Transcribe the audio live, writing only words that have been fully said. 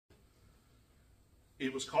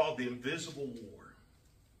It was called the Invisible War.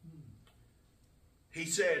 He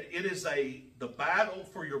said it is the battle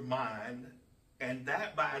for your mind, and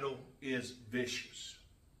that battle is vicious.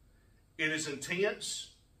 It is intense.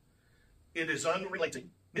 It is unrelenting.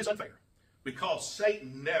 It's unfair because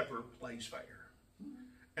Satan never plays fair.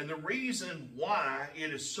 And the reason why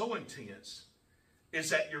it is so intense is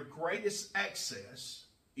that your greatest access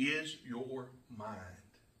is your mind.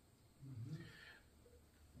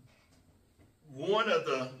 One of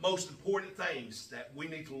the most important things that we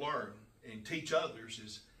need to learn and teach others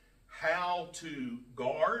is how to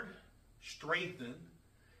guard, strengthen,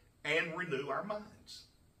 and renew our minds.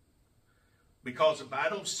 Because the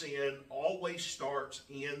battle of sin always starts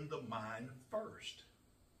in the mind first.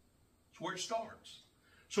 It's where it starts.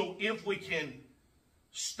 So if we can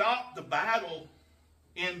stop the battle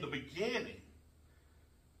in the beginning,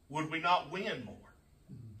 would we not win more?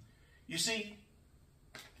 You see,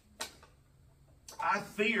 I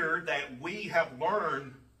fear that we have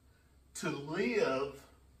learned to live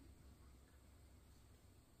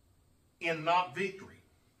in not victory.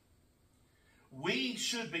 We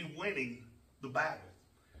should be winning the battle.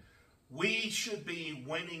 We should be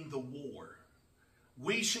winning the war.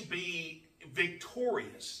 We should be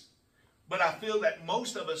victorious. But I feel that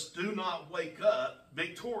most of us do not wake up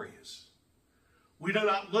victorious. We do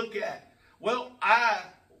not look at, well, I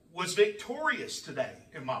was victorious today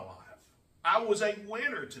in my life. I was a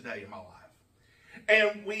winner today in my life.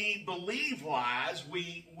 And we believe lies.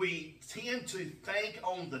 We tend to think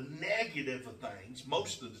on the negative of things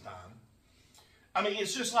most of the time. I mean,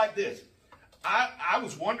 it's just like this. I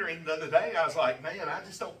was wondering the other day, I was like, man, I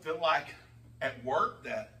just don't feel like at work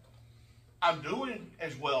that I'm doing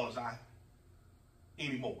as well as I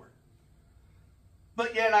anymore.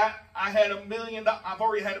 But yet I had $1 million, I've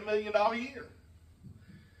already had $1 million a year.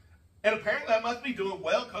 And apparently I must be doing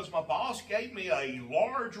well because my boss gave me a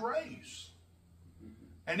large raise.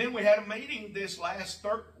 And then we had a meeting this last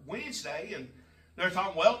Wednesday, and they're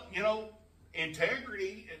talking, well, you know,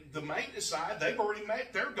 integrity, the maintenance side, they've already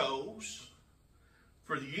met their goals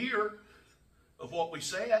for the year of what we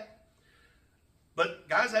said. But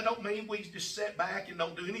guys, that don't mean we just sit back and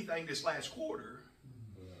don't do anything this last quarter.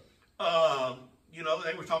 You know,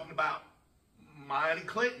 they were talking about mine and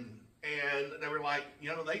Clinton, and they were like, you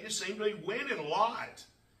know, they just seem to be winning a lot.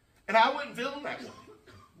 And I wasn't feeling that way.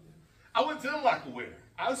 I wasn't feeling like a winner.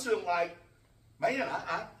 I was feeling like, man,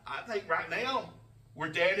 I think right now we're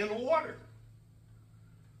dead in the water.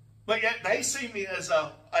 But yet they see me as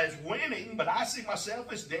winning, but I see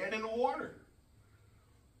myself as dead in the water.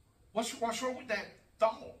 What's wrong with that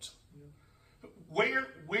thought? Where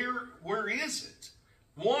is it?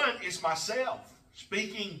 One is myself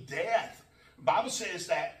speaking death. The Bible says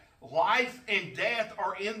that life and death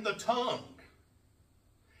are in the tongue.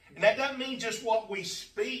 And that doesn't mean just what we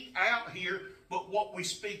speak out here, but what we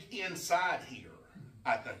speak inside here,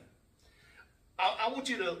 I think. I want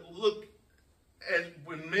you to look at,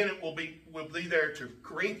 in a minute we'll be there to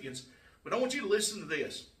Corinthians, but I want you to listen to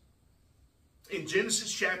this. In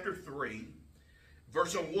Genesis chapter 3,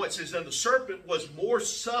 verse 1, it says, and the serpent was more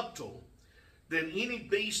subtle than any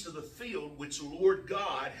beast of the field which the Lord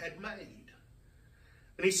God had made.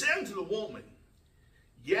 And he said unto the woman,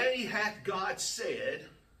 yea, hath God said,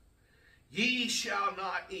 ye shall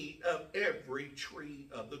not eat of every tree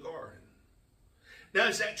of the garden. Now,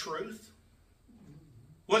 is that truth?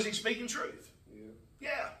 Was he speaking truth?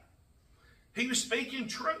 Yeah. He was speaking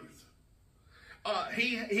truth.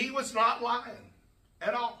 He was not lying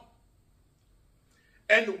at all.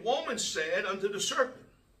 And the woman said unto the serpent,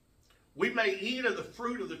 we may eat of the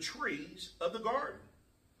fruit of the trees of the garden.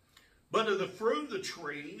 But of the fruit of the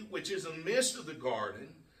tree which is in the midst of the garden,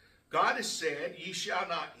 God has said, ye shall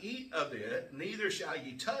not eat of it, neither shall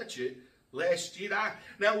ye touch it, lest ye die.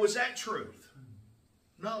 Now, was that truth?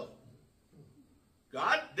 No.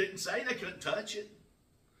 God didn't say they couldn't touch it.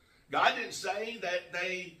 God didn't say that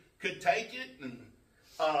they could take it, and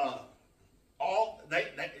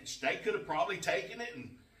they could have probably taken it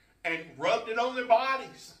and rubbed it on their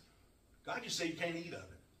bodies. God just said you can't eat of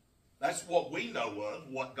it. That's what we know of,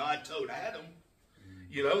 what God told Adam.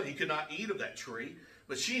 You know, he could not eat of that tree.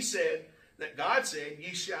 But she said that God said,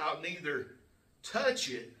 ye shall neither touch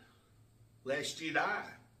it, lest ye die.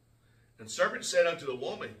 And the serpent said unto the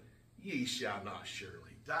woman, ye shall not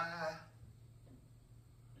surely die.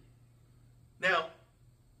 Now,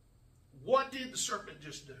 what did the serpent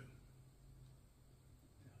just do?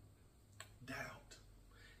 Doubt.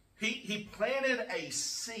 He planted a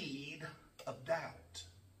seed of doubt.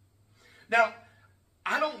 Now,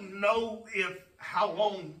 I don't know how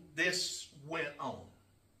long this went on.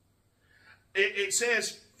 It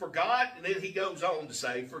says For God, and then he goes on to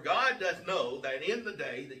say, for God doth know that in the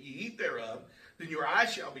day that ye eat thereof, then your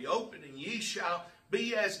eyes shall be opened, and ye shall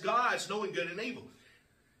be as gods, knowing good and evil.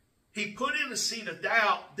 He put in a seed of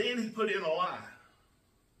doubt, then he put in a lie.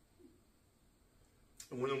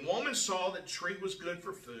 And when the woman saw that the tree was good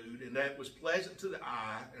for food, and that it was pleasant to the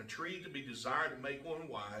eye, and a tree to be desired to make one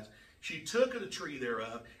wise, she took of the tree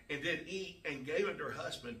thereof, and did eat, and gave it to her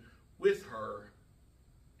husband with her,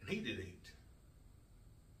 and he did eat.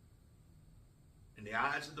 And the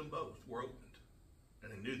eyes of them both were opened,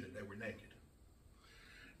 and they knew that they were naked.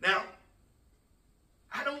 Now,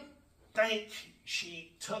 I don't think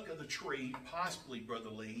she took of the tree, possibly,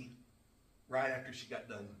 Brother Lee, right after she got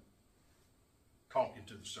done talking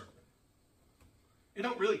to the serpent. It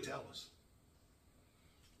don't really tell us.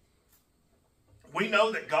 We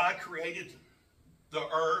know that God created the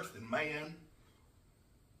earth and man,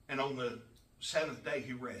 and on the seventh day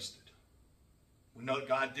he rested. We know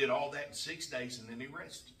God did all that in 6 days, and then he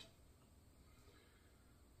rested.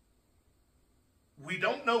 We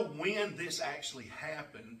don't know when this actually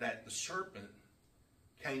happened, that the serpent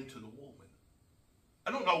came to the woman.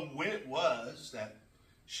 I don't know when it was that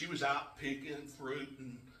she was out picking fruit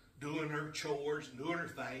and doing her chores and doing her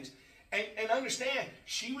things. And understand,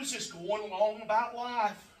 she was just going along about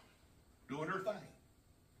life, doing her thing,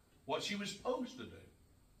 what she was supposed to do.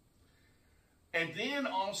 And then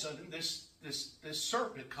all of a sudden, this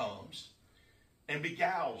serpent comes and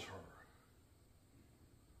beguiles her.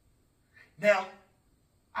 Now,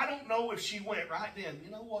 I don't know if she went right then, you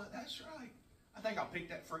know what, that's right. I think I'll pick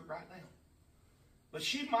that fruit right now. But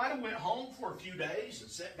she might have went home for a few days and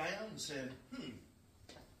sat down and said,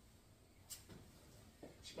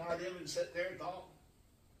 She might have even sat there and thought,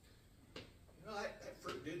 you know, that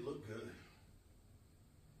fruit did look good.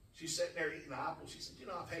 She sat there eating an apple. She said, you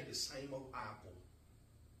know, I've had the same old apple.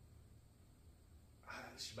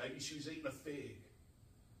 Maybe she was eating a fig.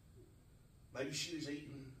 Maybe she was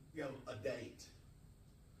eating, a date.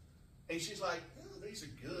 And she's like, oh, these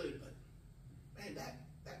are good, but man, that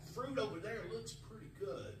fruit over there looks pretty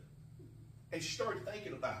good. And she started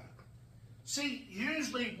thinking about it. See,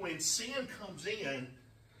 usually when sin comes in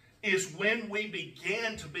is when we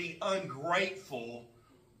begin to be ungrateful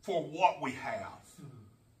for what we have.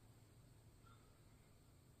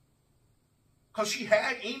 Because she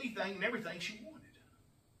had anything and everything she wanted.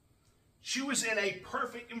 She was in a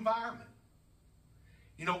perfect environment.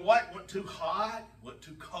 You know what? It wasn't too hot, it wasn't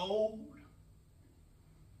too cold.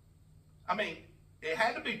 I mean, it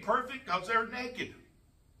had to be perfect because they're naked.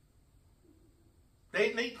 They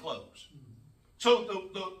didn't need clothes. So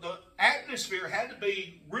the atmosphere had to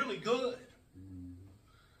be really good.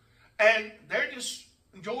 And they're just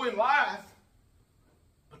enjoying life.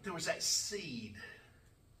 But there was that seed.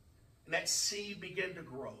 And that seed began to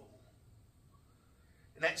grow.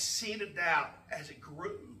 And that seed of doubt, as it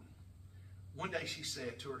grew, one day she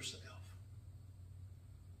said to herself,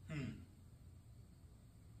 maybe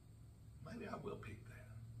I will pick that.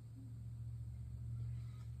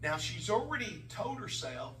 Now, she's already told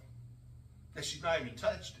herself that she's not even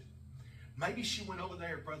touched it. Maybe she went over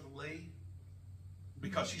there, Brother Lee,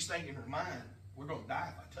 because she's thinking in her mind, we're going to die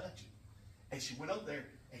if I touch it. And she went over there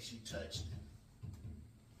and she touched it.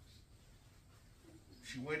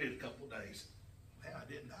 She waited a couple of days. Man, I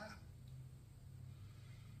didn't die.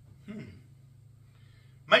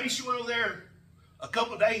 Maybe she went over there a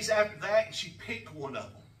couple of days after that and she picked one of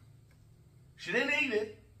them. She didn't eat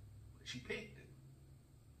it, but she picked it.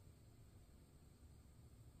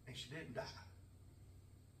 And she didn't die.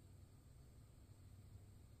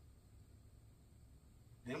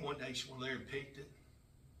 Then one day she went there and picked it.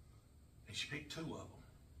 And she picked two of them.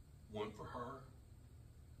 One for her,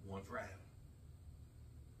 one for Adam.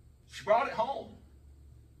 She brought it home.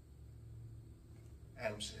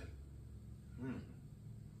 Adam said,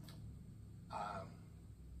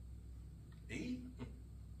 Eve,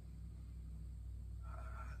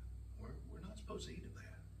 we're not supposed to eat of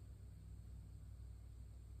that.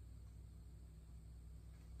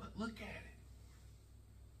 But look at it.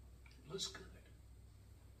 It looks good.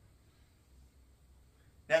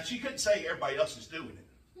 Now, she couldn't say everybody else is doing it.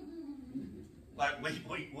 Like we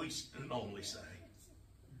normally say.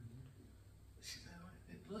 She said,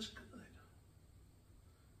 it looks good.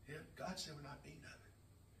 Yeah, God said we're not eating of it.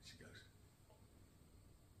 She goes,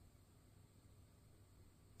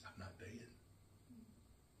 I'm not dead.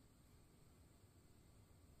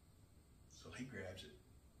 So he grabs it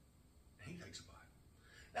and he takes a bite.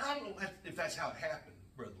 Now, I don't know if that's how it happened,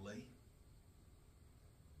 Brother Lee.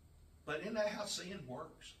 But isn't that how sin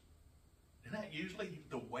works? Isn't that usually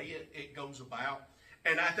the way it goes about?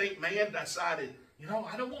 And I think man decided,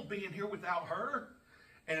 I don't want to be in here without her.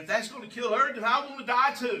 And if that's going to kill her, then I want to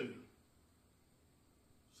die too.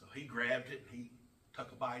 So he grabbed it and he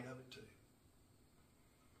took a bite of it too.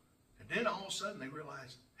 And then all of a sudden they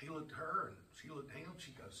realized, he looked at her and she looked at him.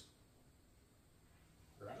 She goes,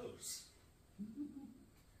 gross.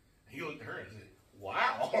 He looked at her and said,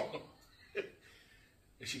 wow.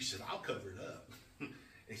 And she said, I'll cover it up.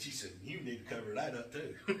 And she said, you need to cover that up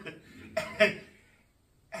too.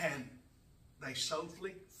 and they sewed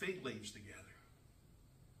fig leaves together.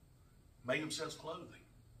 Made themselves clothing.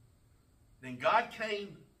 Then God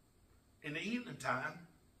came in the evening time.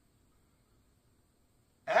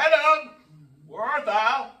 Adam, where art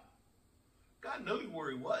thou? God knew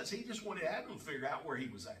where he was. He just wanted Adam to figure out where he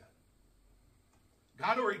was at.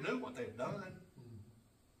 God already knew what they had done.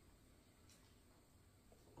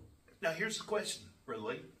 Now here's the question, Brother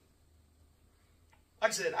Lee.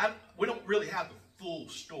 Like I said, we don't really have the full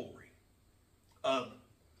story of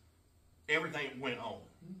everything that went on.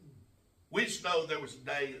 We just know there was a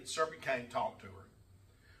day that the serpent came and talked to her.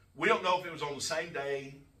 We don't know if it was on the same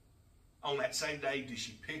day. On that same day, did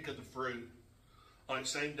she pick of the fruit? On that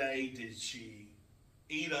same day, did she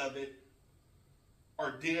eat of it?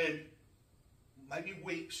 Or did maybe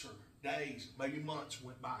weeks or days, maybe months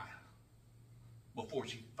went by before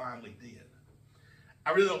she finally did?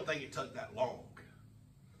 I really don't think it took that long.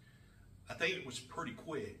 I think it was pretty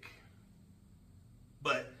quick.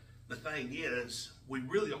 But the thing is, we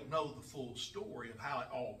really don't know the full story of how it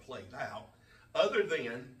all played out, other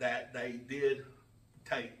than that they did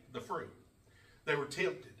take the fruit. They were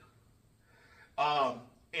tempted.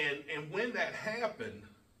 And when that happened,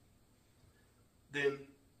 then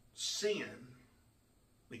sin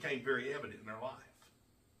became very evident in their life.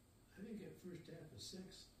 I think that first half of 6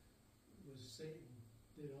 was Satan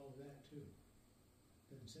did all of that too.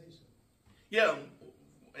 Didn't say so. Yeah,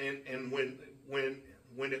 and when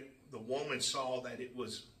the woman saw that it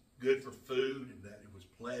was good for food and that it was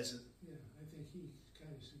pleasant. Yeah, I think he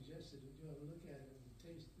kind of suggested that you ought to look at it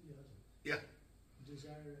and taste it, yeah,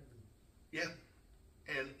 desire it. Yeah,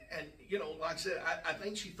 and you know, like I said, I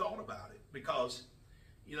think she thought about it because,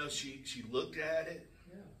 you know, she looked at it.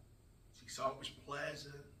 Yeah. She saw it was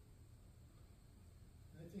pleasant.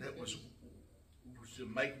 I think that was to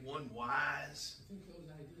make one wise. I think those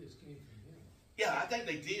ideas came from him. Yeah, I think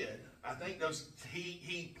they did. I think those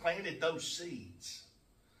he planted those seeds.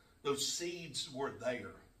 Those seeds were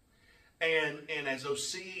there. And as those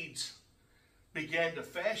seeds began to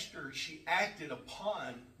fester, she acted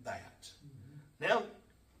upon that. Mm-hmm. Now,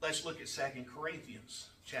 let's look at 2 Corinthians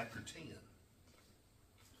chapter 10.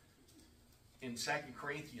 In 2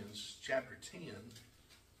 Corinthians chapter 10,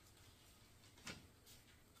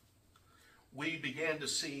 we began to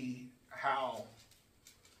see how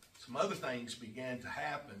some other things began to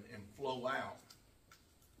happen and flow out.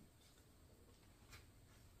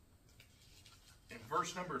 In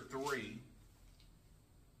verse number 3,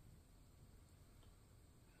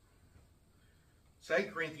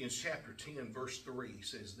 2 Corinthians chapter 10, verse 3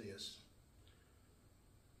 says this: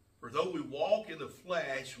 For though we walk in the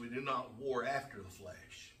flesh, we do not war after the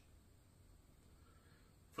flesh.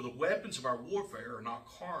 For the weapons of our warfare are not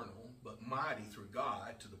carnal, but mighty through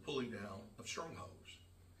God to the pulling down of strongholds,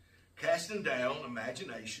 casting down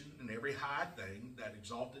imagination and every high thing that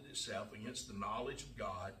exalted itself against the knowledge of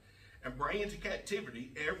God, and bring into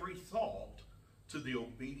captivity every thought to the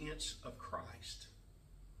obedience of Christ.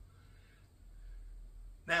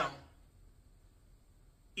 Now,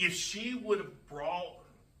 if she would have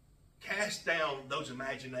cast down those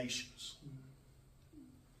imaginations,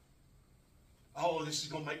 oh, this is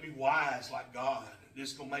going to make me wise like God.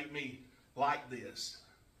 This is going to make me like this.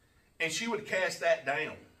 And she would have cast that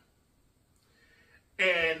down.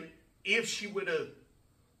 And if she would have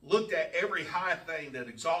looked at every high thing that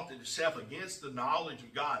exalted itself against the knowledge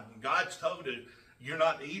of God, when God's told her, you're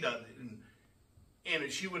not to eat of it, and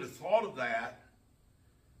if she would have thought of that,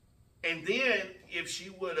 and then if she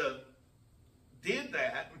would have did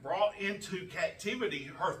that and brought into captivity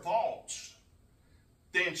her thoughts,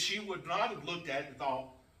 then she would not have looked at it and thought,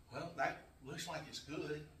 well, that looks like it's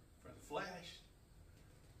good for the flesh.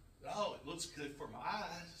 Oh, it looks good for my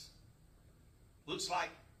eyes. Looks like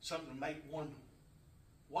something to make one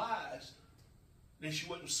wise. Then she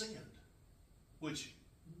wouldn't have sinned, would she?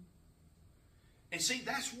 And see,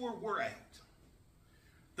 that's where we're at.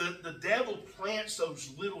 The devil plants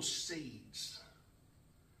those little seeds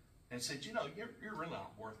and said, you know, you're really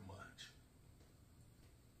not worth much.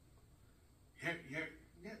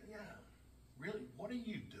 Really, what are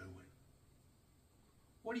you doing?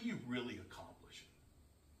 What are you really accomplishing?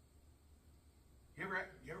 You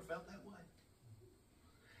ever felt that way?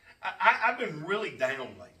 I've been really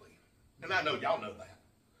down lately, and I know y'all know that.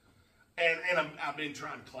 And I've been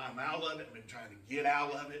trying to climb out of it. I've been trying to get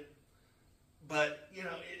out of it. But, you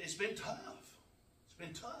know, it's been tough. It's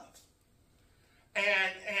been tough.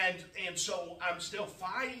 And so I'm still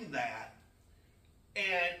fighting that.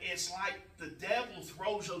 And it's like the devil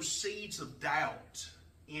throws those seeds of doubt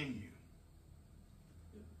in you.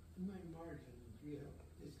 In my margin,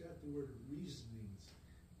 it's got the word reasonings.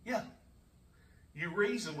 Yeah. You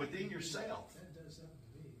reason within yourself. That does something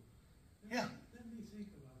to me. Yeah. Let me think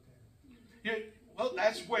about that. Yeah. Well,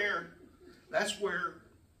 that's where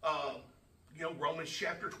you know, Romans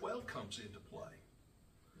chapter 12 comes into play.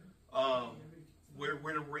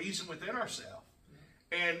 We're to reason within ourselves.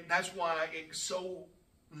 And that's why it so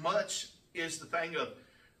much is the thing of,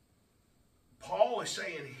 Paul is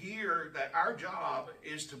saying here that our job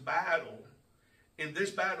is to battle, and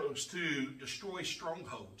this battle is to destroy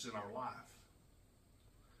strongholds in our life.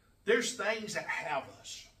 There's things that have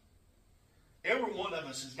us. Every one of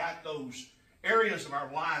us has got those areas of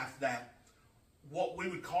our life that what we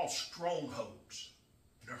would call strongholds.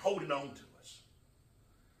 They're holding on to us.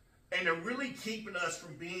 And they're really keeping us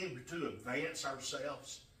from being able to advance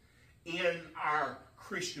ourselves in our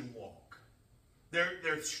Christian walk.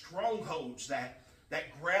 They're strongholds that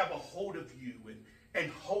grab a hold of you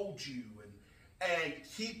and hold you and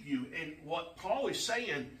keep you. And what Paul is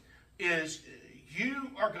saying is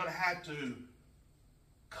you are going to have to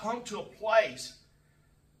come to a place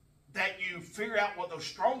that you figure out what those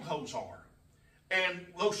strongholds are. And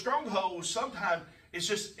those strongholds sometimes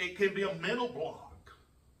it can be a mental block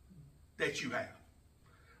that you have.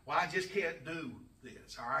 Well, I just can't do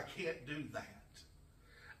this, or I can't do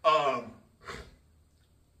that.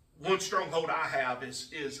 One stronghold I have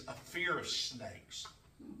is a fear of snakes.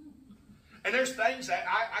 And there's things that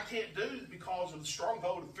I can't do because of the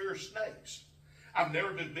stronghold of fear of snakes. I've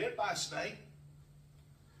never been bit by a snake.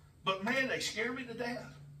 But man, they scare me to death.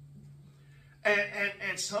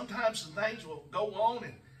 And sometimes some things will go on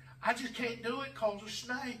and I just can't do it because of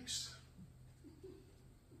snakes.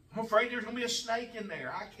 I'm afraid there's going to be a snake in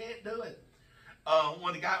there. I can't do it. One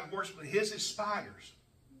of the guys works with his is spiders.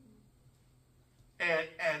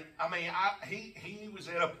 And I mean, he was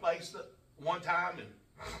at a place that one time and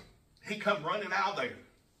he come running out there.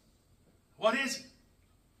 What is it?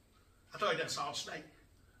 I thought he just saw a snake.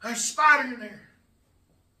 There's a spider in there.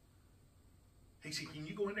 He said, can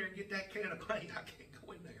you go in there and get that can of paint? I can't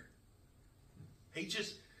go in there. He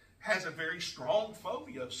just has a very strong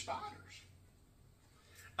phobia of spiders.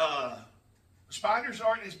 Spiders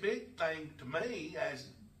aren't as big thing to me as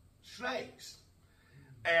snakes.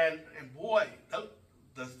 And boy,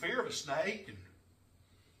 the fear of a snake and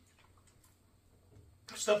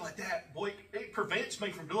stuff like that, boy, it prevents me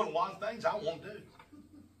from doing a lot of things I want to do.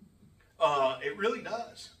 It really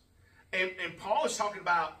does. And Paul is talking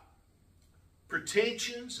about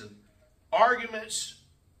pretensions and arguments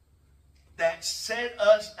that set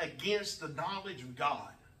us against the knowledge of God.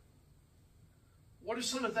 What are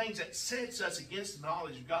some of the things that sets us against the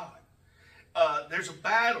knowledge of God? There's a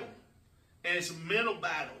battle, and it's a mental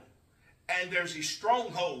battle, and there's these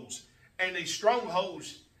strongholds, and these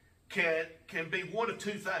strongholds can be one of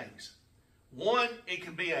two things. One, it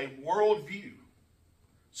can be a worldview,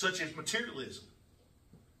 such as materialism,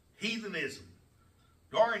 heathenism,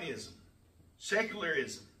 Darwinism,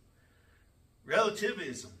 secularism,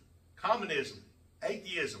 relativism, communism,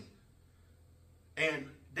 atheism, and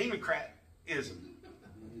democratism.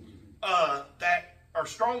 That are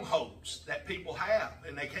strongholds that people have,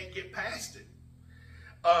 and they can't get past it.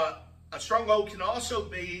 A stronghold can also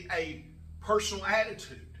be a personal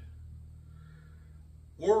attitude.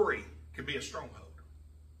 Worry can be a stronghold.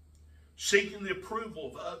 Seeking the approval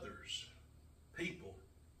of others, people,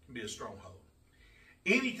 can be a stronghold.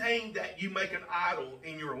 Anything that you make an idol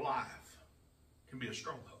in your life can be a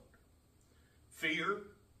stronghold. Fear,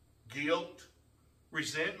 guilt,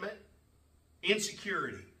 resentment,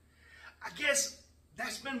 insecurity. I guess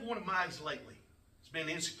that's been one of mine lately. It's been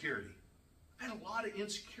insecurity. I've had a lot of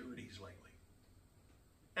insecurities lately.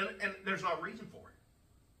 And there's no reason for it.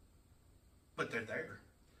 But they're there.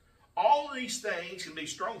 All of these things can be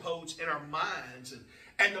strongholds in our minds.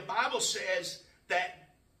 And the Bible says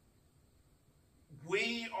that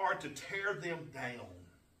we are to tear them down.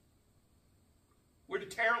 We're to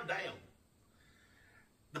tear them down.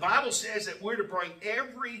 The Bible says that we're to bring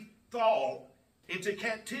every thought into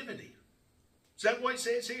captivity. Is that what it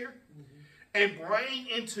says here? Mm-hmm. And bring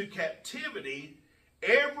into captivity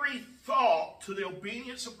every thought to the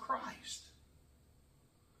obedience of Christ.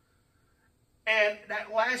 And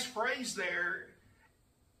that last phrase there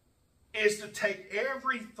is to take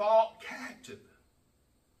every thought captive.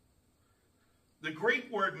 The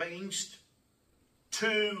Greek word means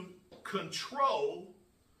to control,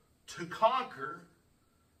 to conquer,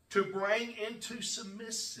 to bring into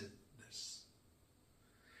submissiveness.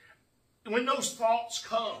 When those thoughts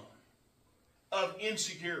come of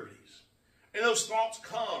insecurities, and those thoughts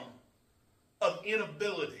come of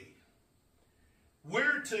inability,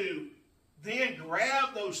 we're to then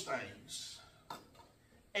grab those things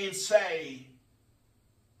and say,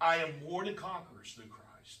 I am more than conquerors through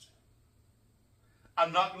Christ.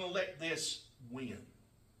 I'm not going to let this win.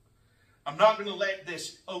 I'm not going to let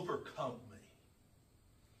this overcome me.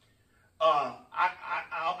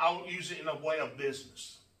 I'll use it in a way of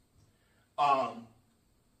business. I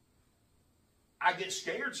get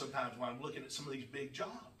scared sometimes when I'm looking at some of these big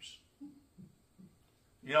jobs.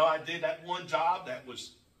 You know, I did that one job that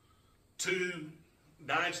was 2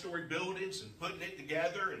 9-story buildings and putting it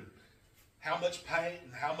together, and how much paint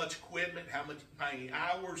and how much equipment, how many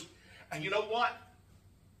hours. And you know what?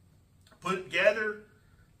 Put it together,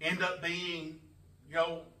 end up being, you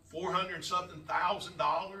know, $400 and something thousand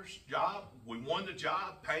job. We won the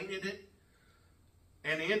job, painted it,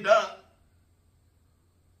 and end up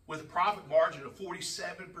with a profit margin of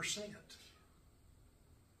 47%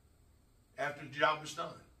 after the job was done.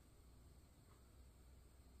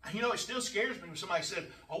 And you know, it still scares me when somebody said,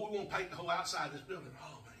 oh, we want to paint the whole outside of this building.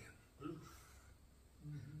 Oh, man. Oof.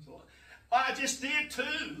 So, well, I just did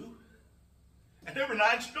too. And there were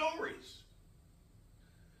 9 stories.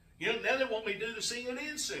 You know, now they want me to do the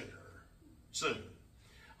CNN Center soon.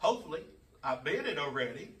 Hopefully, I bid it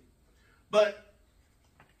already. But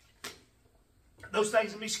those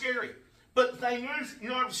things can be scary. But the thing is, you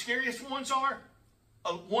know what the scariest ones are?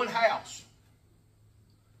 One house.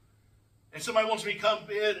 And somebody wants me to come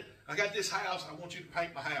bid, I got this house, I want you to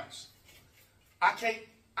paint my house. I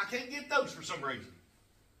can't get those for some reason.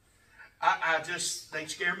 They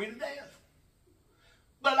scare me to death.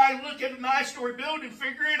 But I look at a 9-story building,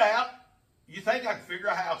 figure it out. You think I can figure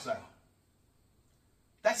a house out?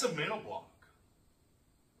 That's a mental block.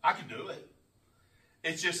 I can do it.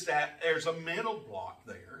 It's just that there's a mental block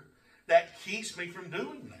there that keeps me from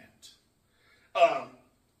doing that.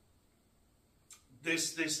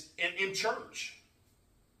 In church,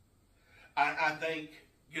 I think,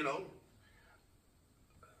 you know,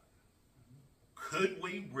 could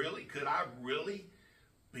I really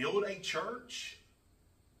build a church?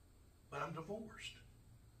 But I'm divorced.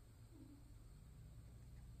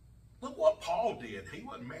 Look what Paul did. He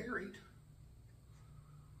wasn't married.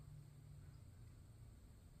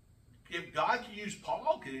 If God could use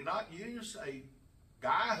Paul, could he not use a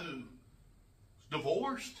guy who's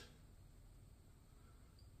divorced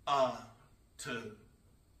to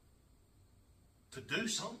do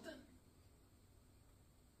something?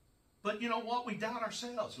 But you know what? We doubt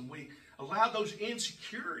ourselves, and we allow those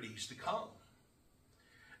insecurities to come.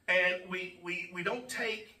 And we don't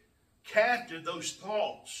take captive those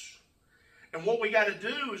thoughts. And what we got to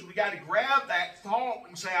do is we got to grab that thought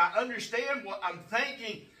and say, I understand what I'm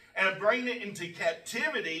thinking, and bring it into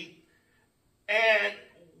captivity. And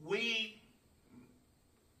we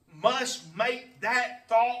must make that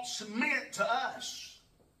thought submit to us,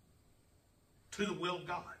 to the will of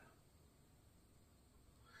God.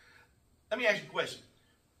 Let me ask you a question.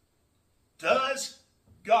 Does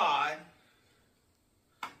God...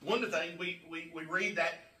 One of the things we read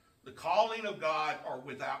that the calling of God are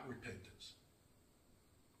without repentance.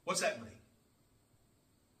 What's that mean?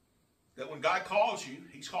 That when God calls you,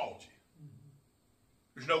 He's called you.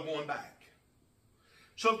 There's no going back.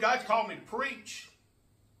 So if God's called me to preach,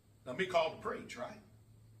 I'm being called to preach, right?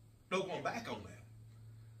 No going back on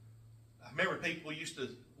that. I remember people used to,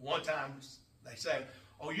 one time, they say,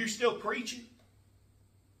 oh, you're still preaching?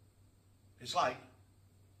 It's like,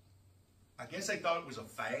 I guess they thought it was a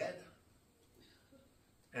fad.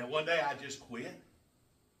 And one day I just quit.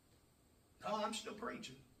 No, I'm still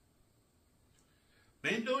preaching.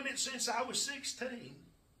 Been doing it since I was 16.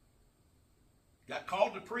 Got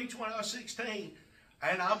called to preach when I was 16.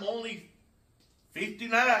 And I'm only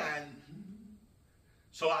 59.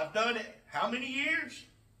 So I've done it how many years?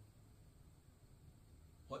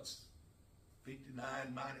 What's 59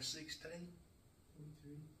 minus 16?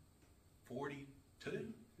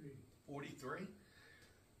 42? 43?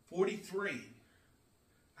 43.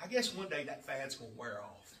 I guess one day that fad's going to wear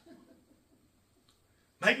off.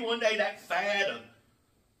 Maybe one day that fad of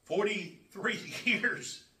 43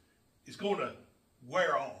 years is going to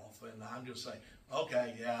wear off. And I'm just saying,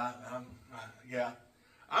 okay, yeah,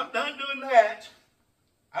 I'm done doing that.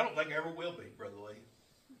 I don't think I ever will be, Brother Lee.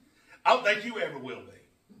 I don't think you ever will be.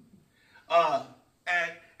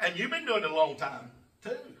 And you've been doing it a long time,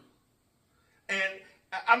 too. And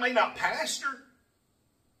I may not pastor,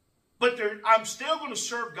 But I'm still going to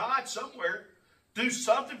serve God somewhere, do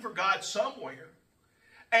something for God somewhere.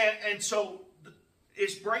 And so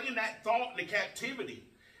it's bringing that thought into captivity.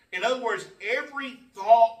 In other words, every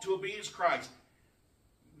thought to obedience to Christ,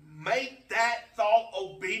 make that thought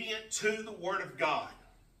obedient to the Word of God.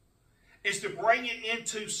 Is to bring it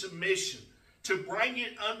into submission, to bring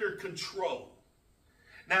it under control.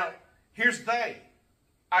 Now, here's the thing.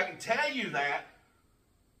 I can tell you that,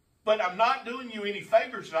 but I'm not doing you any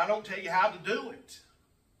favors if I don't tell you how to do it.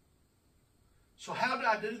 So how do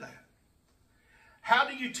I do that? How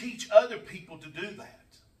do you teach other people to do that?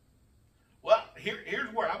 Well,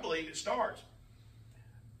 here's where I believe it starts.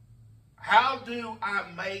 How do I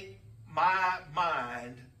make my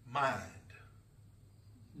mind mind?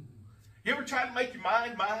 You ever try to make your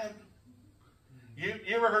mind mind? You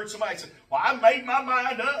ever heard somebody say, well, I made my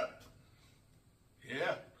mind up?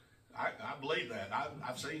 Yeah, I believe that.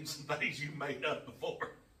 I've seen some things you made up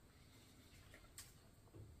before.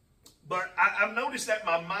 But I've noticed that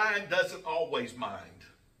my mind doesn't always mind.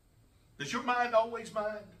 Does your mind always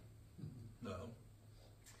mind? No.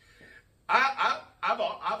 I've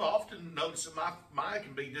often noticed that my mind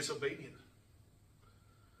can be disobedient.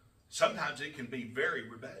 Sometimes it can be very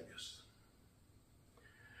rebellious.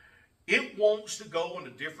 It wants to go in a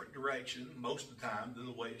different direction most of the time than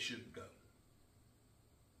the way it should go.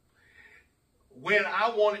 When I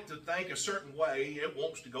want it to think a certain way, it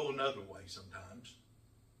wants to go another way sometimes.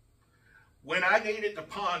 When I need it to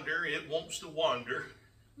ponder, it wants to wander.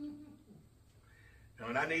 And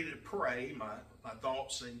when I need it to pray, my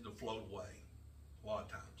thoughts seem to float away a lot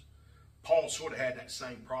of times. Paul sort of had that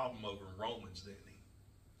same problem over in Romans, didn't he?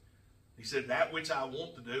 He said, that which I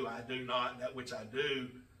want to do, I do not. That which I do,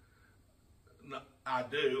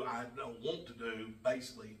 I don't want to do.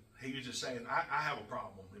 Basically, he was just saying, I have a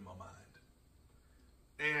problem in my mind.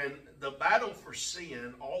 And the battle for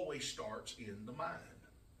sin always starts in the mind.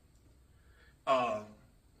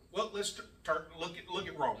 Well, let's look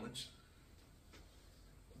at Romans.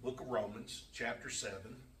 Book of Romans, chapter 7.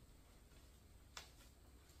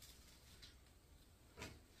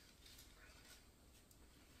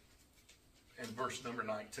 And verse number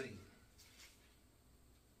 19.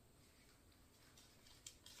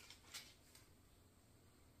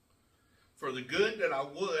 For the good that I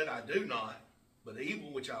would, I do not, but the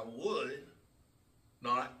evil which I would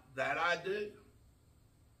not, that I do.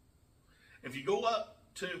 If you go up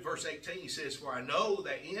to verse 18, he says, for I know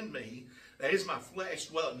that in me, that is my flesh,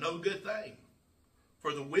 dwelleth no good thing.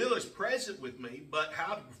 For the will is present with me, but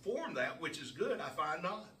how to perform that which is good I find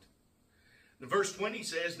not. And verse 20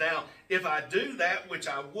 says, now, if I do that which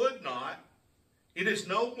I would not, it is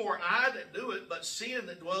no more I that do it, but sin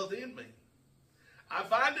that dwelleth in me. I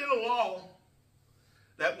find in the law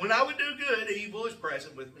that when I would do good, evil is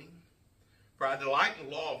present with me. For I delight in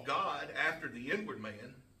the law of God after the inward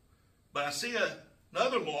man. But I see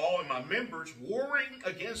another law in my members, warring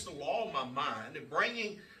against the law of my mind, and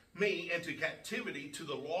bringing me into captivity to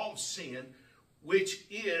the law of sin, which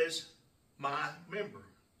is my member.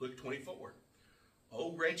 Luke 24.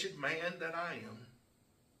 O wretched man that I am,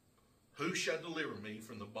 who shall deliver me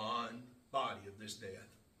from the body of this death?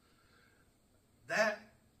 That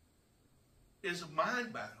is a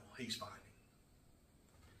mind battle he's fighting.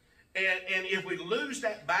 And if we lose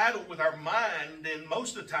that battle with our mind, then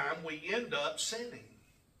most of the time we end up sinning.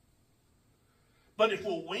 But if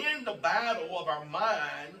we'll win the battle of our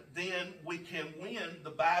mind, then we can win the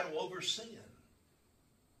battle over sin.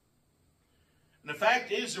 And the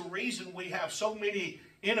fact is, the reason we have so many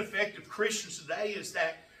ineffective Christians today is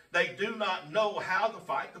that they do not know how to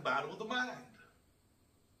fight the battle of the mind.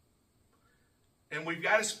 And we've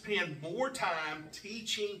got to spend more time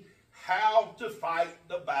teaching how to fight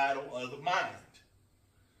the battle of the mind.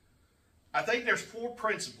 I think there's 4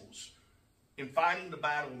 principles in fighting the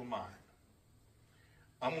battle of the mind.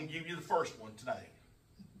 I'm going to give you the first one today.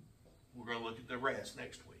 We're going to look at the rest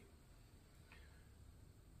next week.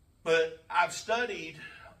 But I've studied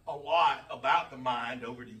a lot about the mind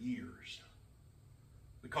over the years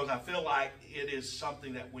because I feel like it is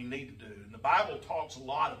something that we need to do. And the Bible talks a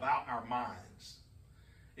lot about our minds.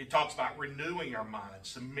 It talks about renewing our minds,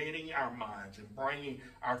 submitting our minds, and bringing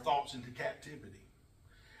our thoughts into captivity.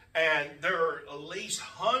 And there are at least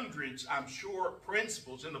hundreds, I'm sure,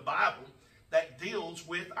 principles in the Bible that deals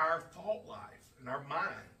with our thought life and our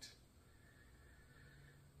mind.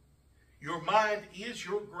 Your mind is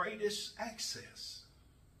your greatest access.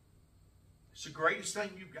 It's the greatest thing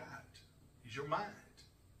you've got, is your mind.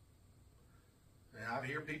 And I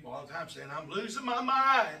hear people all the time saying, I'm losing my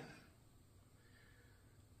mind.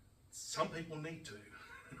 Some people need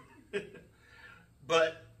to.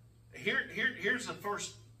 But here's the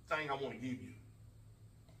first thing I want to give you.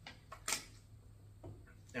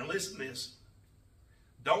 And listen to this.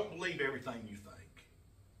 Don't believe everything you think.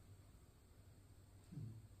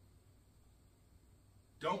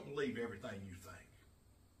 Don't believe everything you think.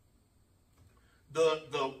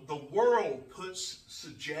 The world puts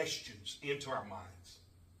suggestions into our minds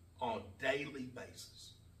on a daily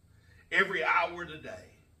basis. Every hour of the day.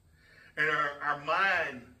 And our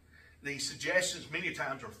mind, these suggestions many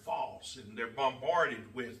times are false, and they're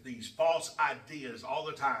bombarded with these false ideas all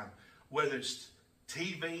the time, whether it's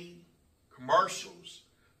TV, commercials,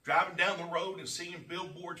 driving down the road and seeing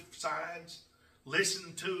billboard signs,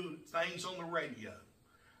 listening to things on the radio.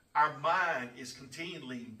 Our mind is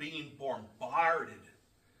continually being bombarded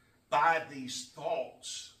by these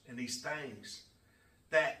thoughts and these things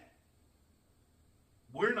that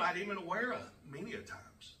we're not even aware of many a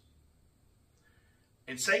times.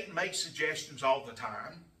 And Satan makes suggestions all the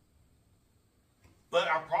time. But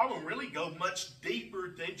our problem really goes much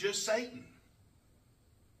deeper than just Satan.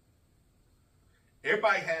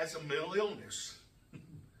 Everybody has a mental illness.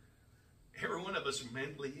 Every one of us are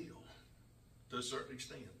mentally ill to a certain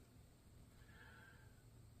extent.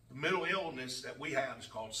 The mental illness that we have is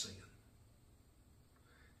called sin.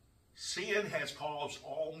 Sin has caused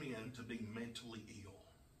all men to be mentally ill.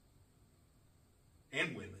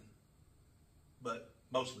 And women. But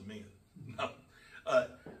mostly men. No.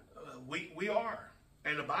 We are.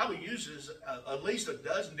 And the Bible uses at least a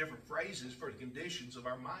dozen different phrases for the conditions of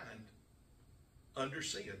our mind under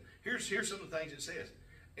sin. Here's some of the things it says.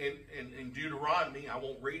 In Deuteronomy, I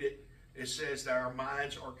won't read it, it says that our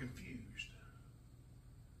minds are confused.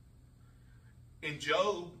 In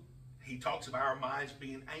Job, he talks about our minds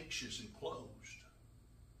being anxious and closed.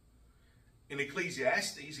 In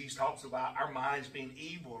Ecclesiastes, he talks about our minds being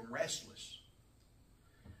evil and restless.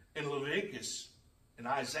 In Leviticus and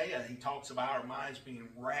Isaiah, he talks about our minds being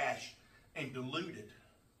rash and deluded.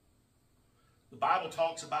 The Bible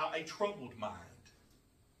talks about a troubled mind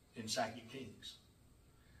in 2 Kings,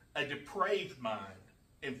 a depraved mind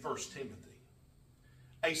in 1 Timothy,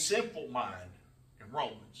 a simple mind in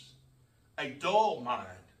Romans, a dull mind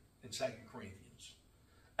in 2 Corinthians,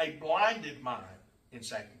 a blinded mind in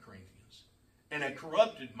 2 Corinthians, and a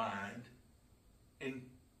corrupted mind in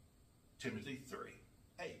Timothy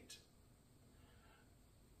 3:8.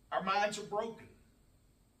 Our minds are broken.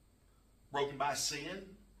 Broken by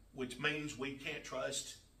sin, which means we can't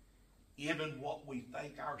trust even what we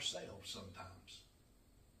think ourselves sometimes.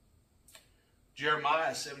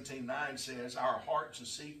 Jeremiah 17:9 says, our heart's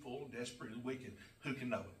deceitful and desperately wicked. Who can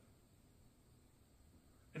know it?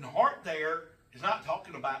 And the heart there is not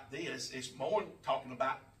talking about this. It's more talking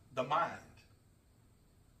about the mind.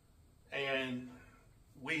 And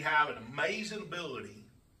we have an amazing ability,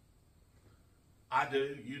 I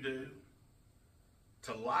do, you do,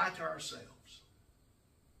 to lie to ourselves.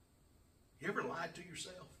 You ever lied to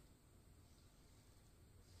yourself?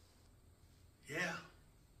 Yeah.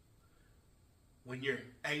 When you're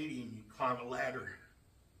 80 and you climb a ladder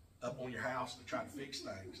up on your house to try to fix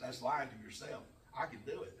things, that's lying to yourself. I can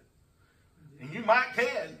do it. And you might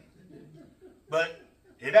can, but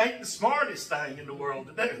it ain't the smartest thing in the world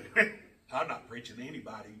to do. I'm not preaching to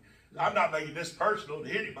anybody. I'm not making this personal to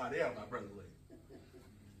anybody else, my brother Lee.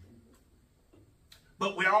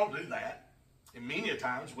 But we all do that. And many a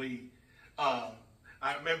times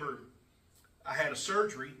I remember I had a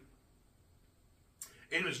surgery.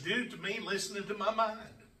 It was due to me listening to my mind.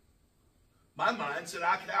 My mind said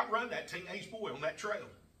I could outrun that teenage boy on that trail.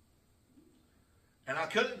 And I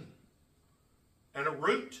couldn't. And a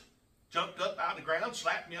root jumped up out of the ground,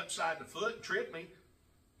 slapped me upside the foot, and tripped me.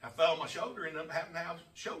 I fell on my shoulder and ended up having to have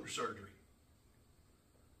shoulder surgery.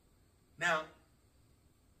 Now,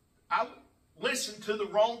 I listened to the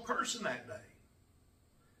wrong person that day.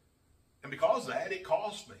 And because of that, it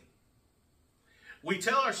cost me. We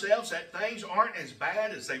tell ourselves that things aren't as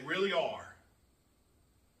bad as they really are.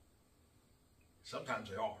 Sometimes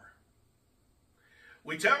they are.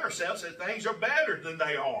 We tell ourselves that things are better than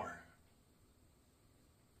they are.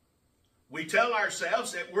 We tell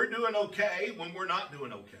ourselves that we're doing okay when we're not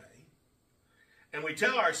doing okay. And we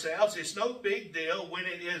tell ourselves it's no big deal when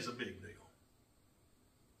it is a big deal.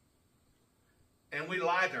 And we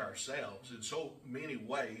lie to ourselves in so many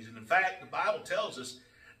ways. And in fact, the Bible tells us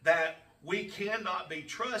that we cannot be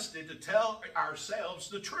trusted to tell ourselves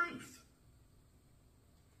the truth.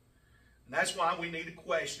 And that's why we need to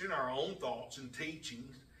question our own thoughts and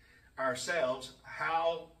teachings ourselves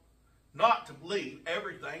how not to believe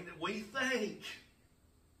everything that we think.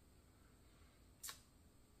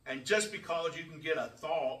 And just because you can get a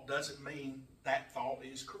thought doesn't mean that thought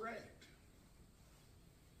is correct.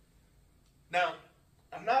 Now,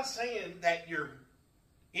 I'm not saying that you're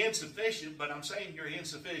insufficient, but I'm saying you're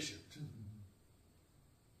insufficient.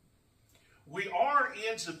 We are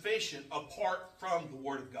insufficient apart from the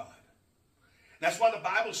Word of God. That's why the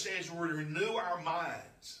Bible says we renew our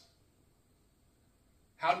minds.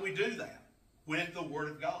 How do we do that? With the Word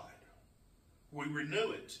of God. We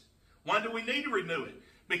renew it. Why do we need to renew it?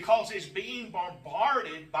 Because it's being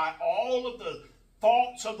bombarded by all of the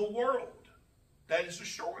thoughts of the world that is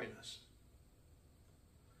destroying us.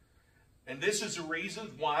 And this is the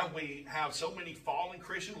reason why we have so many fallen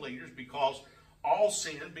Christian leaders, because all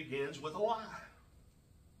sin begins with a lie.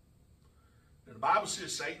 And the Bible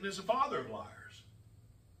says Satan is the father of liars.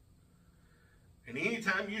 And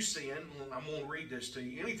anytime you sin, I'm going to read this to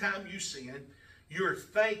you, anytime you sin, you're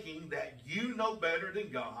thinking that you know better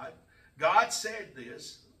than God. God said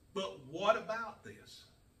this, but what about this?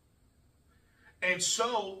 And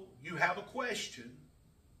so you have a question,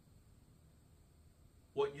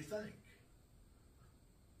 what you think.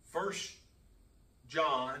 1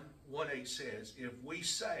 John 1:8 says, if we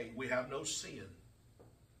say we have no sin,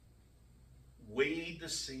 we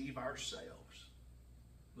deceive ourselves.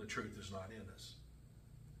 The truth is not in us.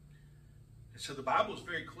 And so the Bible is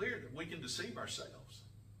very clear that we can deceive ourselves.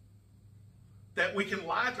 That we can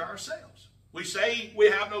lie to ourselves. We say we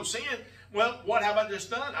have no sin. Well, what have I just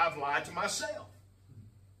done? I've lied to myself.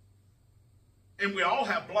 And we all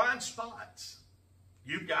have blind spots.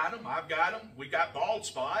 You've got them. I've got them. We got bald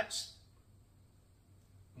spots.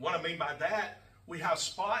 What I mean by that, we have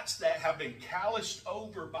spots that have been calloused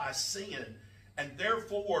over by sin, and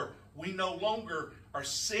therefore we no longer are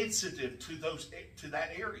sensitive to that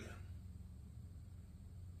area.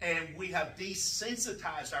 And we have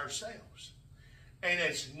desensitized ourselves. And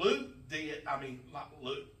as Luke did, not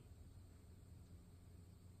Luke.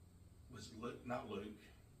 Was Luke, not Luke.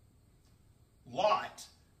 Lot.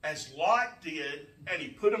 As Lot did, and he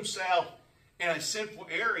put himself in a sinful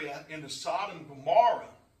area in the Sodom and Gomorrah.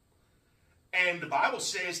 And the Bible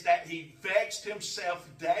says that he vexed himself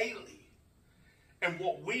daily. And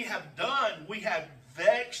what we have done, we have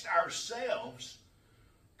vexed ourselves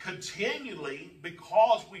continually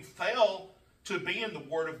because we fail to be in the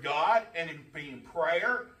Word of God and be in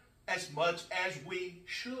prayer as much as we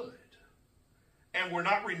should. And we're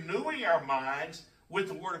not renewing our minds with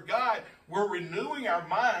the Word of God. We're renewing our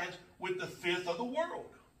minds with the fifth of the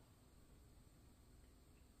world.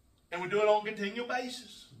 And we do it on a continual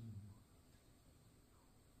basis.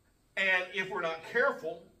 And if we're not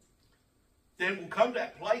careful, then we'll come to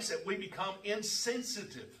that place that we become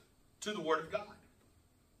insensitive to the Word of God.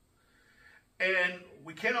 And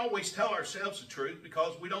we can't always tell ourselves the truth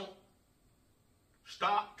because we don't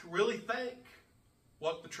stop to really think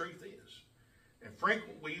what the truth is. And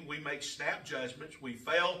frequently we make snap judgments. We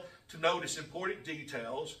fail to notice important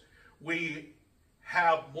details. We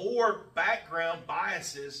have more background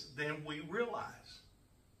biases than we realize.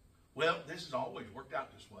 Well, this has always worked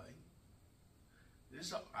out this way.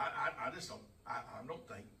 I don't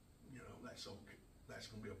think, that's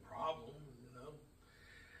going to be a problem,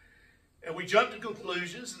 And we jump to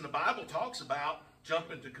conclusions, and the Bible talks about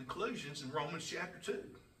jumping to conclusions in Romans chapter 2.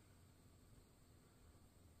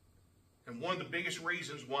 And one of the biggest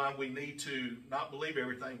reasons why we need to not believe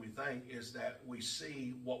everything we think is that we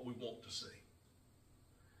see what we want to see.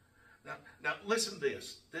 Now listen to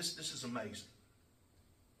this. This is amazing.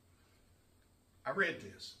 I read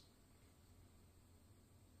this.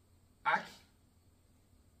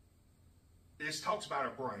 This talks about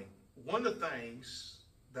our brain. One of the things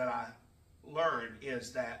that I learned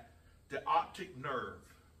is that the optic nerve,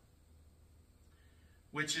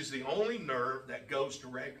 which is the only nerve that goes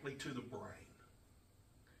directly to the brain,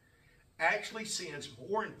 actually sends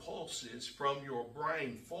more impulses from your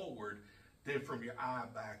brain forward than from your eye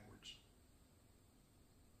backwards.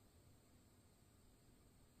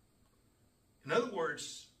 In other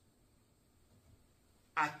words,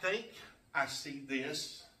 I think I see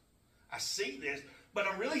this, but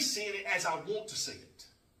I'm really seeing it as I want to see it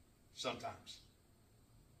sometimes.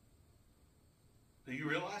 Do you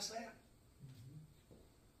realize that?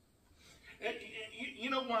 And you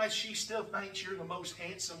know why she still thinks you're the most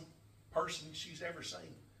handsome person she's ever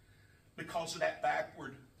seen? Because of that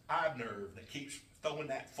backward eye nerve that keeps throwing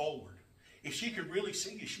that forward. If she could really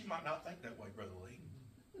see you, she might not think that way, Brother Lee.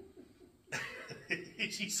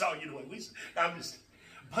 She saw you the way we see.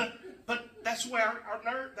 But that's where our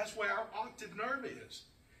nerve, that's where our optic nerve is.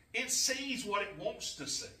 It sees what it wants to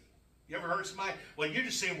see. You ever heard somebody, well, you're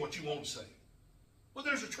just seeing what you want to see. Well,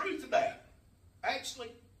 there's a truth to that.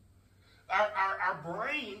 Actually, our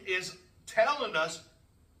brain is telling us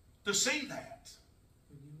to see that.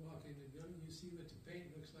 When you walk in the building, you see what the paint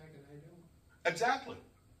looks like, and I don't. Exactly.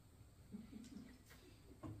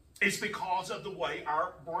 It's because of the way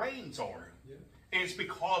our brains are. Yeah. And it's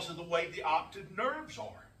because of the way the optic nerves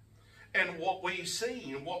are. And what we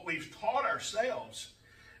see and what we've taught ourselves,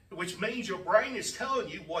 which means your brain is telling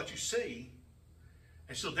you what you see.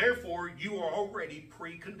 And so therefore, you are already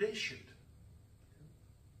preconditioned.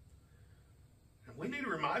 And we need to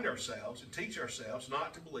remind ourselves and teach ourselves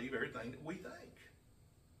not to believe everything that we think.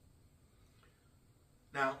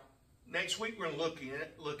 Now, next week we're going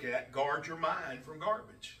to look at guard your mind from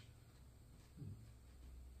garbage.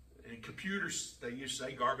 In computers, they used to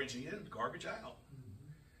say garbage in, garbage out.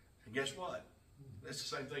 And guess what? That's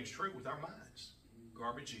the same thing's true with our minds.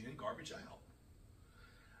 Garbage in, garbage out.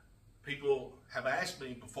 People have asked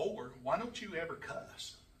me before, why don't you ever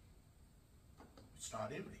cuss? It's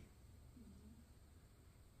not in me.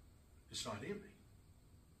 It's not in me.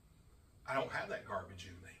 I don't have that garbage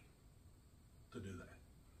in me to do that.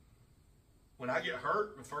 When I get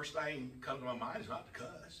hurt, the first thing that comes to my mind is not to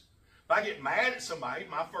cuss. If I get mad at somebody,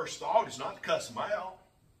 my first thought is not to cuss them out.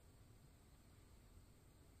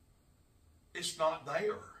 It's not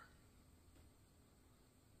there.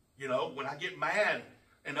 You know, when I get mad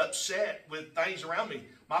and upset with things around me,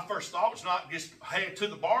 my first thought is not just head to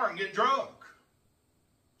the bar and get drunk.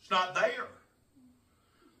 It's not there.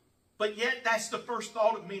 But yet that's the first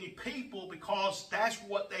thought of many people because that's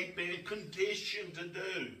what they've been conditioned to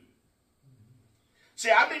do. See,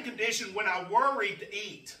 I've been conditioned when I worry to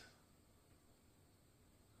eat.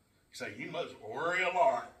 You say, you must worry a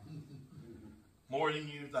lot. More than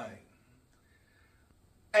you think.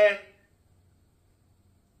 And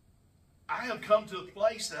I have come to a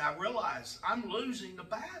place that I realize I'm losing the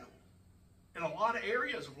battle in a lot of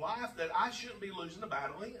areas of life that I shouldn't be losing the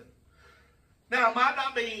battle in. Now, I might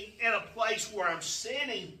not be in a place where I'm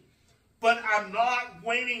sinning, but I'm not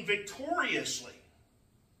winning victoriously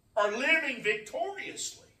or living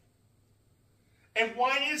victoriously. And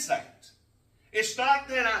why is that? It's not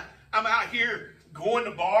that I'm out here going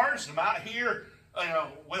to bars, and I'm out here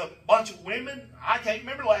with a bunch of women. I can't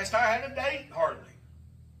remember the last time I had a date, hardly.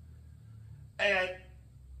 And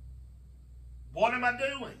what am I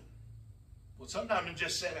doing? Well, sometimes I'm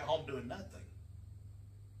just sitting at home doing nothing.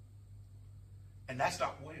 And that's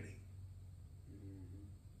not winning.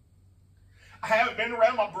 I haven't been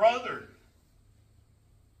around my brother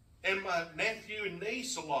and my nephew and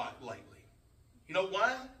niece a lot lately. You know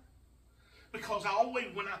why? Because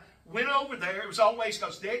when I went over there, it was always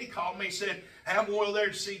because Daddy called me and said, hey, I'm going over there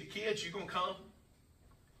to see the kids. You going to come?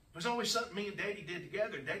 It was always something me and Daddy did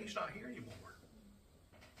together. Daddy's not here anymore.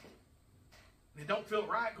 And it don't feel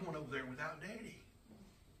right going over there without Daddy.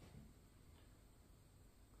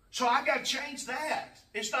 So I got to change that.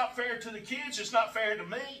 It's not fair to the kids. It's not fair to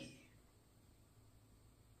me.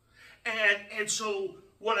 And so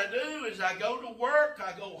what I do is I go to work.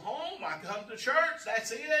 I go home. I come to church.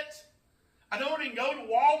 That's it. I don't even go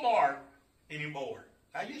to Walmart anymore.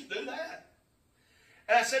 I used to do that.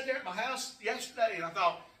 And I sat there at my house yesterday and I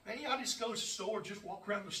thought, man, I'll just go to the store, just walk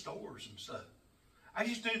around the stores and stuff. I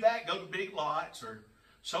just do that, go to Big Lots or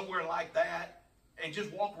somewhere like that and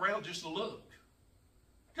just walk around just to look.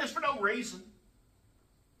 Just for no reason.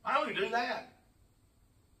 I don't even do that.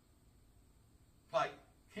 Like,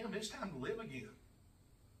 Kim, it's time to live again.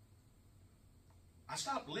 I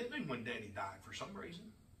stopped living when Daddy died for some reason.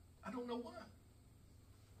 I don't know why.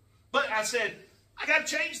 But I said, I got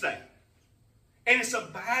to change that. And it's a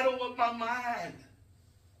battle of my mind.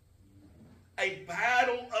 A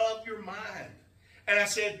battle of your mind. And I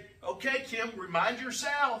said, okay, Kim, remind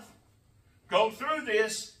yourself. Go through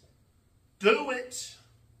this. Do it.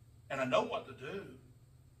 And I know what to do.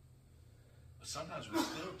 But sometimes we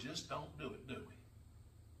still just don't do it, do we?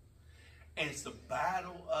 And it's the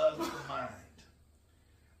battle of the mind.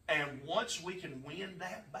 And once we can win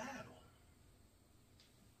that battle,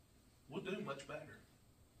 we'll do much better.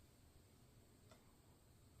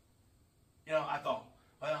 You know, I thought,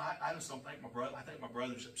 well, I just don't think my brother, I think my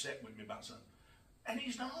brother's upset with me about something. And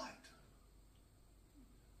he's not.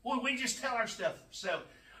 Well, we just tell ourselves,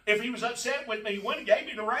 if he was upset with me, he wouldn't have gave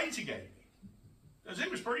me the raise he gave me. Because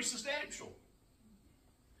it was pretty substantial.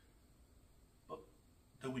 But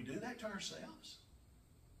do we do that to ourselves?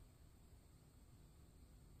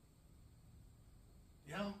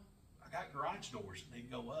 You know, I got garage doors that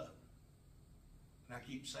need to go up. And I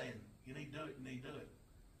keep saying, you need to do it, you need to do it.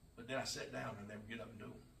 But then I sit down and never get up and do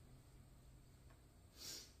them.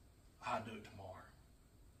 I'll do it tomorrow.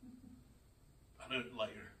 I'll do it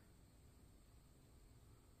later.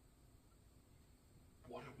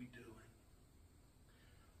 What are we doing?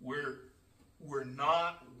 We're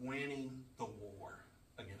not winning the war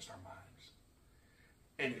against our minds.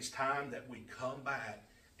 And it's time that we come back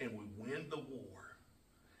and we win the war.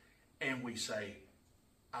 And we say,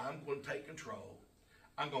 I'm going to take control.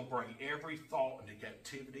 I'm going to bring every thought into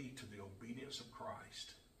captivity to the obedience of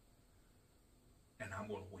Christ. And I'm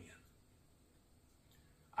going to win.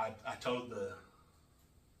 I told the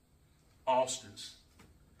Austins,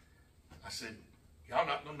 I said, y'all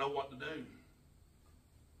not going to know what to do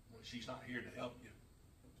when she's not here to help you.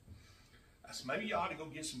 I said, maybe you ought to go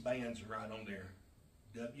get some bands and write on there,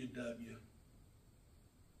 WWMD.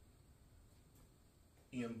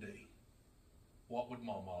 What would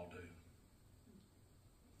Mama do?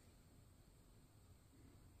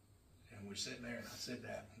 And we're sitting there, and I said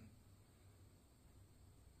that.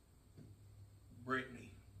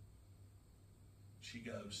 Brittany, she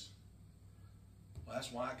goes, well,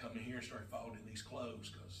 that's why I come in here and start folding these clothes,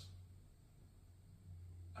 because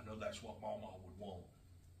I know that's what Mama would want,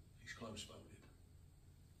 these clothes folded.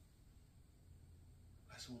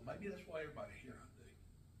 I said, well, maybe that's why everybody here I do.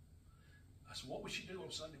 I said, what would she do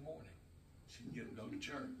on Sunday morning? She can get them to go to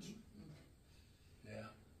church. Yeah.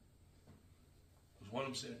 Because one of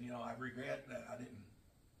them said, you know, I regret that I didn't.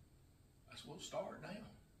 I said, well, start now.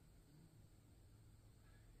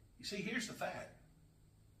 You see, here's the fact.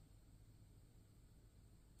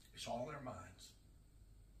 It's all in our minds.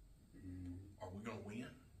 Are we going to win?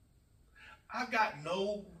 I've got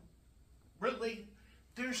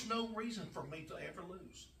there's no reason for me to ever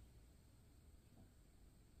lose.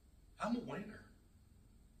 I'm a winner.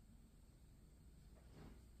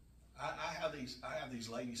 I have these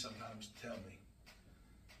ladies sometimes tell me,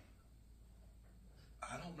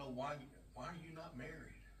 I don't know why are you not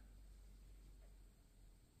married?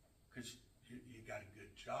 Because you got a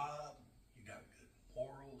good job, you got good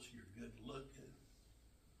morals, you're good looking.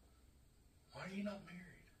 Why are you not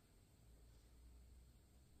married?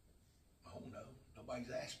 Oh no, nobody's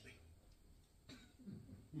asked me.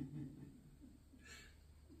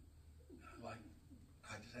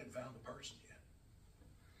 I just haven't found the person yet.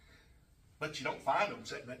 But you don't find them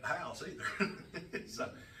sitting at the house either. So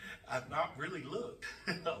I've not really looked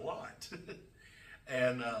a lot.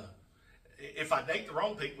 And if I date the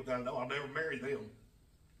wrong people, then I know I'll never marry them.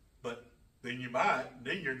 But then you might,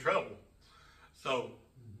 then you're in trouble. So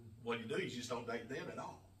what you do is you just don't date them at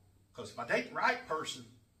all. Because if I date the right person,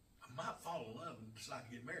 I might fall in love and decide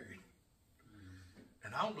to get married.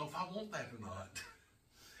 And I don't know if I want that or not.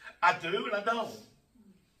 I do and I don't.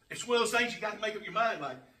 It's one of those things you got to make up your mind,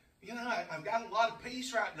 like, you know, I've got a lot of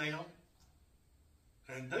peace right now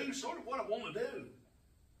and do sort of what I want to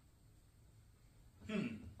do.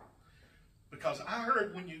 Because I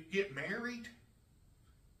heard when you get married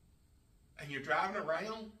and you're driving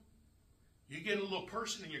around, you get a little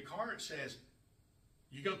person in your car that says,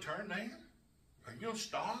 you going to turn there? Are you going to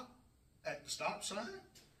stop at the stop sign?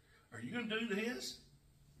 Are you going to do this?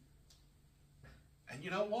 And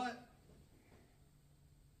you know what?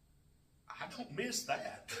 I don't miss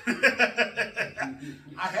that.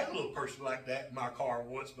 I had a little person like that in my car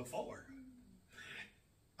once before.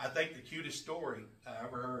 I think the cutest story I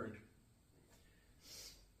ever heard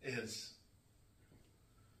is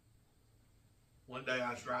one day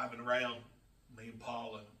I was driving around, me and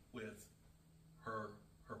Paula, with her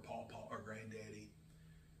pawpaw, her granddaddy,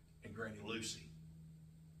 and Granny Lucy.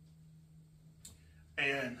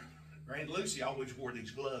 And Granny Lucy always wore these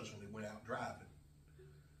gloves when they went out driving.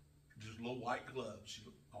 Just little white gloves. She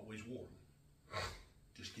always wore them.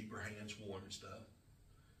 Just keep her hands warm and stuff.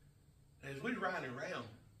 And as we were riding around,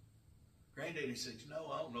 Granddaddy said, you know,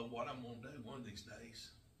 I don't know what I'm going to do one of these days.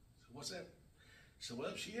 So what's that? So, well,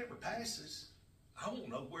 if she ever passes, I won't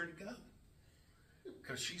know where to go.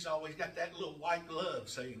 Because she's always got that little white glove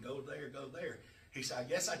saying, go there, go there. He said, I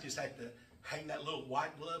guess I just have to hang that little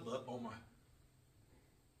white glove up on my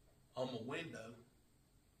window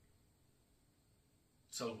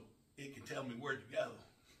so it can tell me where to go.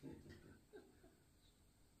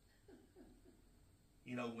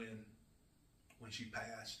 You know, when she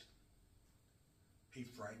passed, he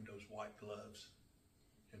framed those white gloves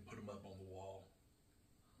and put them up on the wall.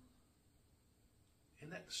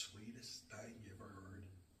 Isn't that the sweetest thing you ever heard?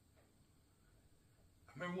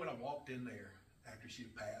 I remember when I walked in there after she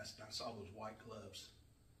had passed, I saw those white gloves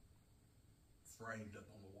framed up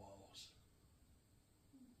on the walls.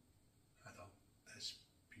 I thought, that's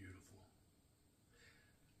beautiful.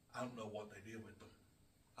 I don't know what they did with them.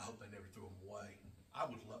 I hope they never threw them away. I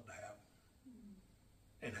would love to have them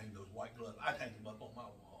and hang those white gloves. I'd hang them up on my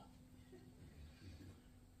wall.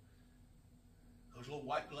 Those little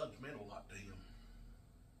white gloves meant a lot to him.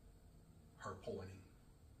 Her pointing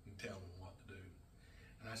and telling him what to do.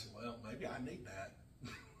 And I said, well, maybe I need that.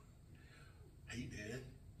 He did.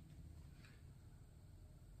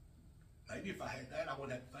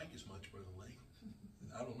 as much, Brother Lee.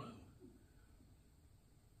 I don't know.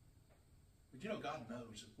 But you know, God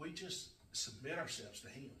knows if we just submit ourselves to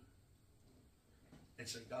Him and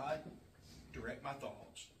say, God, direct my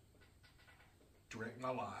thoughts, direct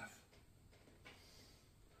my life,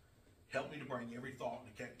 help me to bring every thought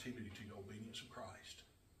into captivity to the obedience of Christ.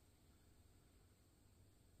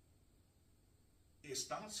 It's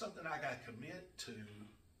not something I got to commit to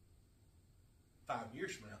 5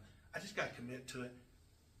 years from now. I just got to commit to it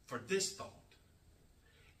for this thought.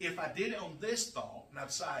 If I did it on this thought and I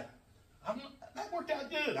decide, that worked out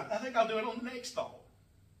good, I think I'll do it on the next thought.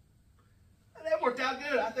 That worked out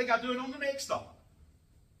good, I think I'll do it on the next thought.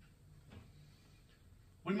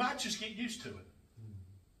 We might just get used to it.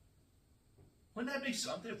 Wouldn't that be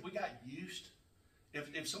something if we got used?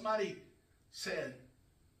 If somebody said,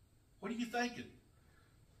 what are you thinking?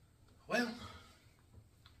 Well,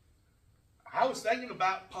 I was thinking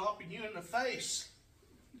about popping you in the face.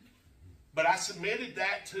 But I submitted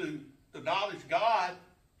that to the knowledge of God,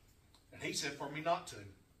 and He said for me not to.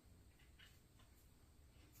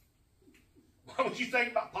 Why would you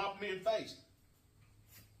think about popping me in the face?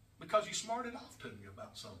 Because you smarted off to me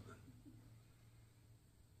about something.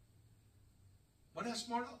 What did I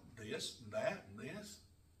smart off? This and that and this.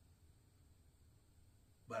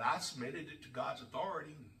 But I submitted it to God's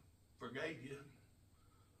authority and forgave you.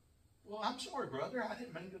 Well, I'm sorry, brother. I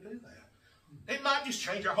didn't mean to do that. It might just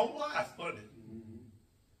change our whole life, wouldn't it?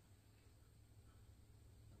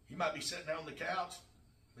 You might be sitting there on the couch.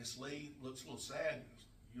 Miss Lee looks a little sad.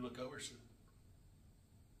 You look over and say,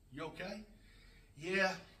 you okay?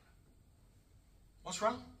 Yeah. What's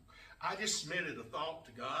wrong? I just submitted a thought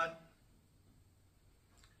to God.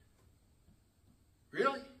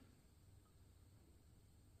 Really?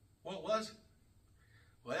 What was it?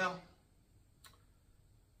 Well,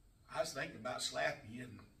 I was thinking about slapping you,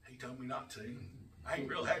 and He told me not to. I ain't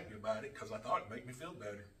real happy about it because I thought it'd make me feel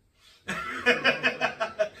better.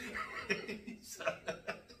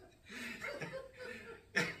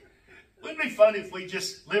 Wouldn't it be funny if we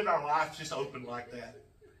just lived our lives just open like that?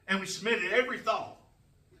 And we submitted every thought.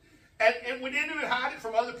 And we didn't even hide it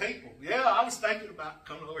from other people. Yeah, I was thinking about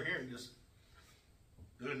coming over here and just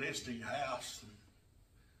doing this to your house.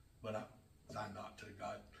 But I decided not to,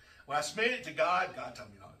 God. When I submitted it to God, God told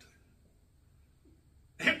me not to.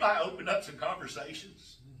 It might open up some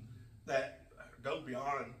conversations that go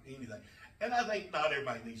beyond anything. And I think not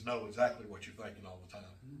everybody needs to know exactly what you're thinking all the time.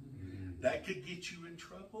 That could get you in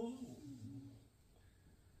trouble.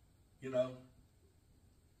 You know?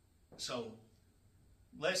 So,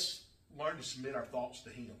 let's learn to submit our thoughts to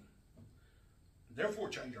Him. Therefore,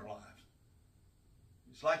 change our lives.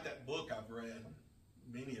 It's like that book I've read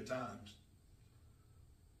many a times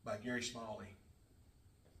by Gary Smalley.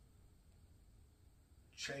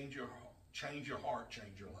 Change your heart,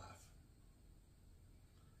 change your life.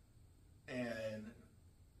 And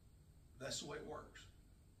that's the way it works.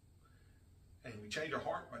 And we change our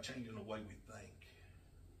heart by changing the way we think.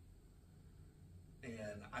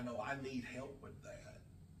 And I know I need help with that.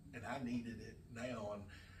 And I needed it now. And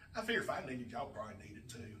I figure if I needed it, y'all probably need it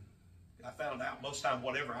too. I found out most of the time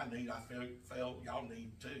whatever I need, I felt y'all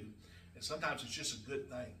need too. And sometimes it's just a good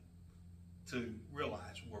thing to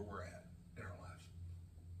realize where we're at in our lives.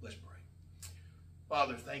 Let's pray.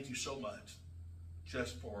 Father, thank you so much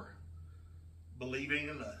just for believing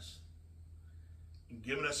in us and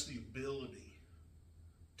giving us the ability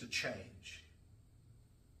to change.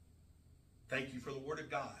 Thank you for the Word of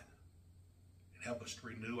God, and help us to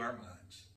renew our minds.